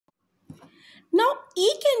Now A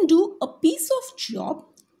can do a piece of job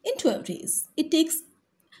in 12 days. It takes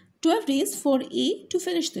 12 days for A to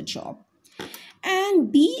finish the job.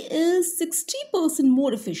 And B is 60%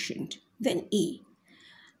 more efficient than A.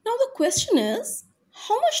 Now the question is,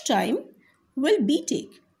 how much time will B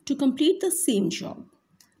take to complete the same job?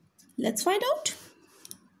 Let's find out.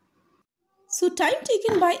 So time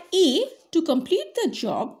taken by A to complete the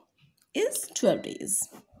job is 12 days.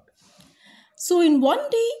 So in one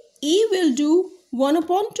day, A will do 1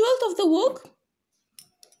 upon 12th of the work.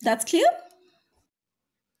 That's clear?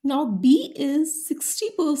 Now B is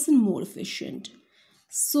 60% more efficient.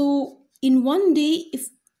 So in one day, if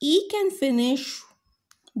A can finish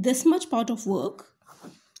this much part of work,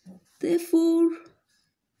 therefore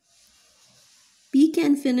B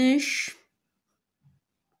can finish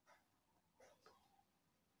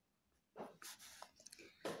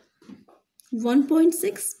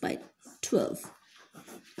 1.6 by 12,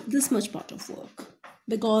 this much part of work,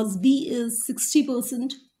 because B is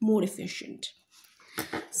 60% more efficient.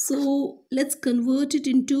 So let's convert it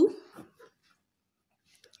into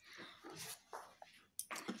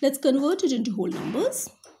whole numbers.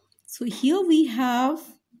 So here we have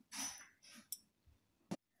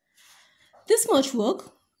this much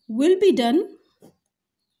work will be done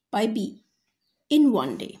by B in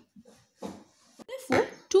one day. Therefore,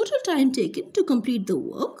 total time taken to complete the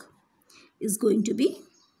work is going to be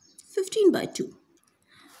 15 by 2,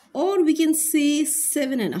 or we can say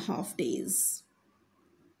 7.5 days.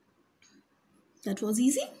 That was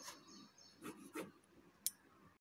easy.